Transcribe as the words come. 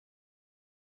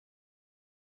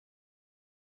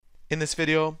In this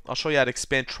video, I'll show you how to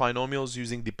expand trinomials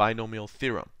using the binomial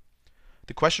theorem.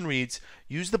 The question reads,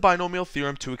 use the binomial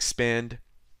theorem to expand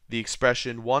the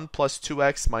expression 1 plus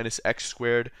 2x minus x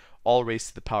squared all raised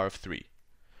to the power of 3.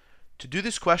 To do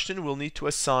this question, we'll need to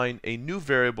assign a new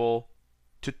variable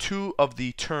to two of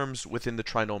the terms within the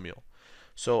trinomial.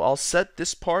 So I'll set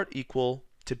this part equal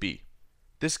to b.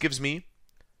 This gives me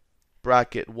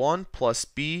bracket 1 plus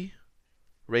b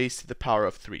raised to the power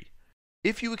of 3.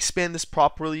 If you expand this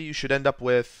properly, you should end up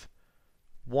with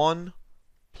 1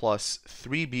 plus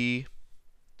 3b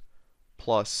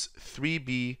plus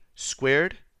 3b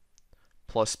squared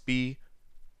plus b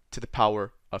to the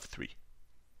power of 3.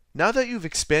 Now that you've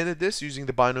expanded this using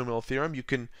the binomial theorem, you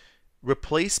can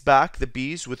replace back the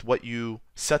b's with what you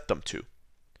set them to.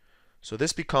 So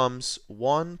this becomes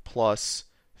 1 plus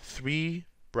 3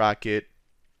 bracket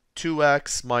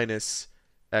 2x minus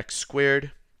x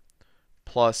squared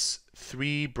plus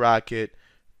 3 bracket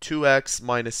 2x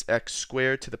minus x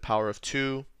squared to the power of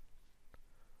 2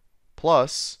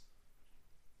 plus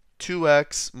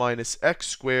 2x minus x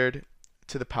squared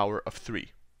to the power of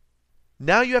 3.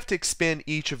 Now you have to expand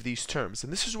each of these terms,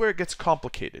 and this is where it gets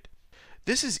complicated.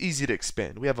 This is easy to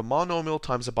expand. We have a monomial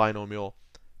times a binomial.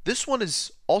 This one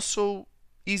is also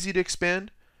easy to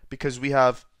expand because we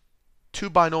have two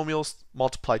binomials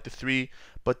multiplied to 3,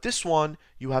 but this one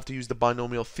you have to use the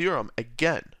binomial theorem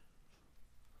again.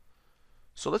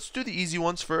 So let's do the easy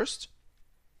ones first.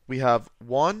 We have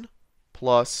 1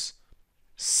 plus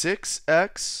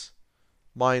 6x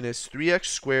minus 3x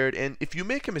squared, and if you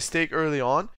make a mistake early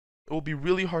on, it will be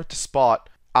really hard to spot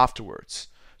afterwards.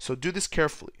 So do this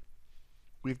carefully.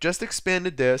 We've just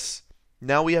expanded this.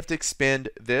 Now we have to expand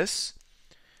this.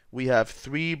 We have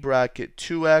 3 bracket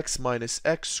 2x minus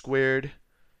x squared,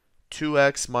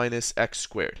 2x minus x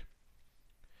squared.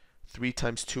 3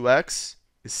 times 2x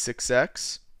is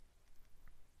 6x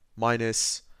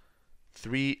minus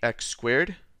 3x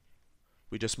squared.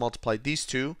 We just multiplied these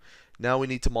two. Now we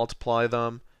need to multiply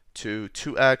them to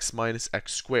 2x minus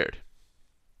x squared.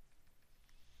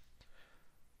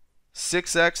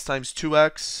 6x times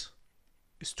 2x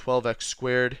is 12x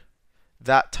squared.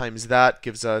 That times that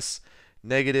gives us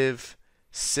negative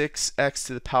 6x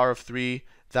to the power of 3.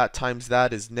 That times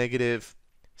that is negative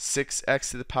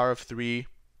 6x to the power of 3.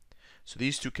 So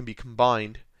these two can be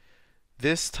combined.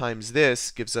 This times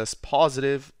this gives us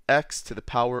positive x to the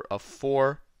power of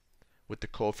 4 with the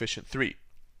coefficient 3.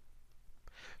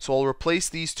 So I'll replace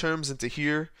these terms into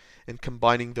here and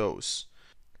combining those.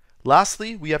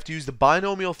 Lastly, we have to use the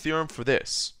binomial theorem for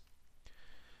this.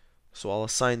 So I'll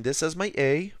assign this as my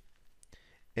a,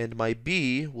 and my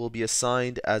b will be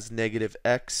assigned as negative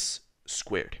x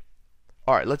squared.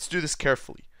 Alright, let's do this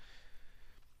carefully.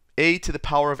 A to the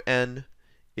power of n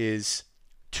is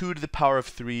 2 to the power of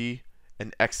 3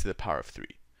 and x to the power of 3.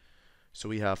 So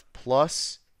we have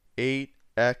plus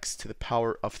 8x to the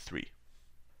power of 3.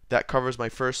 That covers my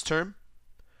first term.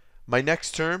 My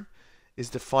next term is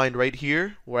defined right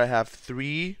here, where I have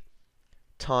 3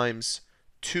 times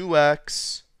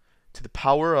 2x to the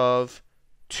power of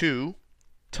 2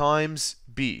 times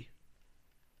b.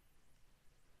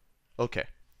 Okay.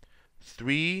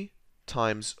 3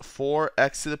 times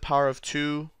 4x to the power of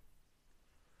 2,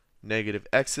 negative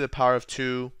x to the power of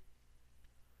 2.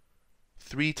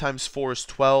 3 times 4 is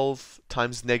 12,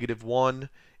 times negative 1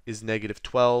 is negative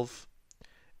 12,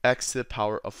 x to the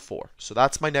power of 4. So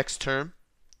that's my next term.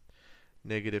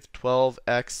 Negative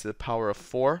 12x to the power of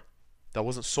 4. That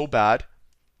wasn't so bad.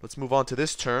 Let's move on to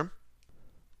this term.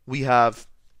 We have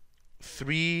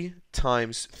 3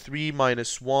 times 3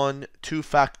 minus 1, 2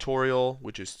 factorial,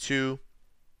 which is 2,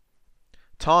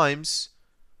 times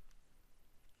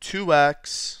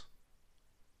 2x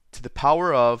to the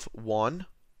power of 1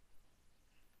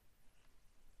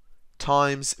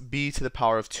 times b to the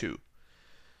power of 2.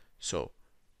 So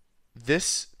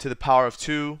this to the power of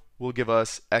 2 will give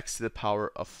us x to the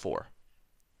power of 4.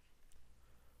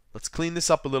 Let's clean this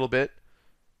up a little bit.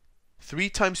 3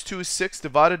 times 2 is 6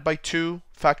 divided by 2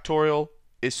 factorial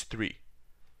is 3.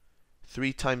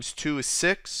 3 times 2 is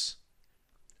 6,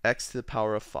 x to the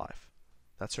power of 5.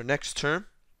 That's our next term,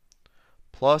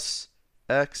 plus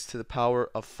x to the power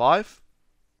of 5.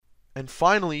 And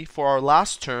finally, for our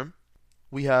last term,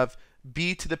 we have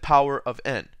b to the power of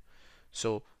n.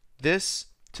 So this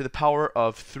to the power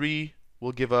of 3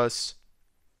 will give us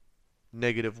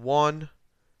negative 1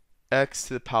 x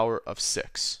to the power of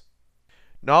 6.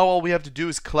 Now all we have to do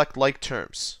is collect like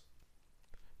terms.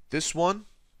 This one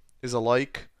is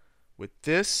alike with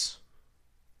this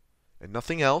and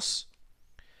nothing else.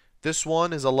 This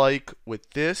one is alike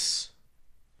with this.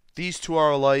 These two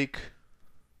are alike,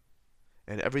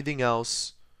 and everything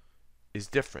else is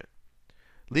different.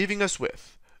 leaving us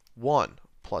with 1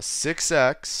 plus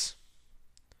 6x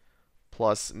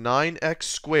plus 9x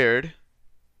squared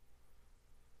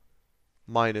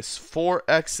minus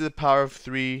 4x to the power of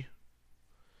 3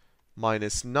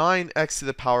 minus 9x to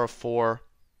the power of 4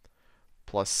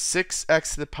 plus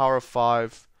 6x to the power of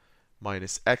 5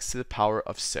 minus x to the power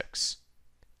of 6.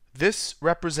 This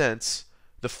represents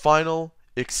the final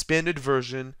expanded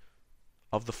version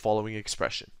of the following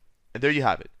expression. And there you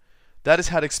have it. That is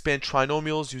how to expand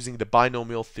trinomials using the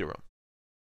binomial theorem.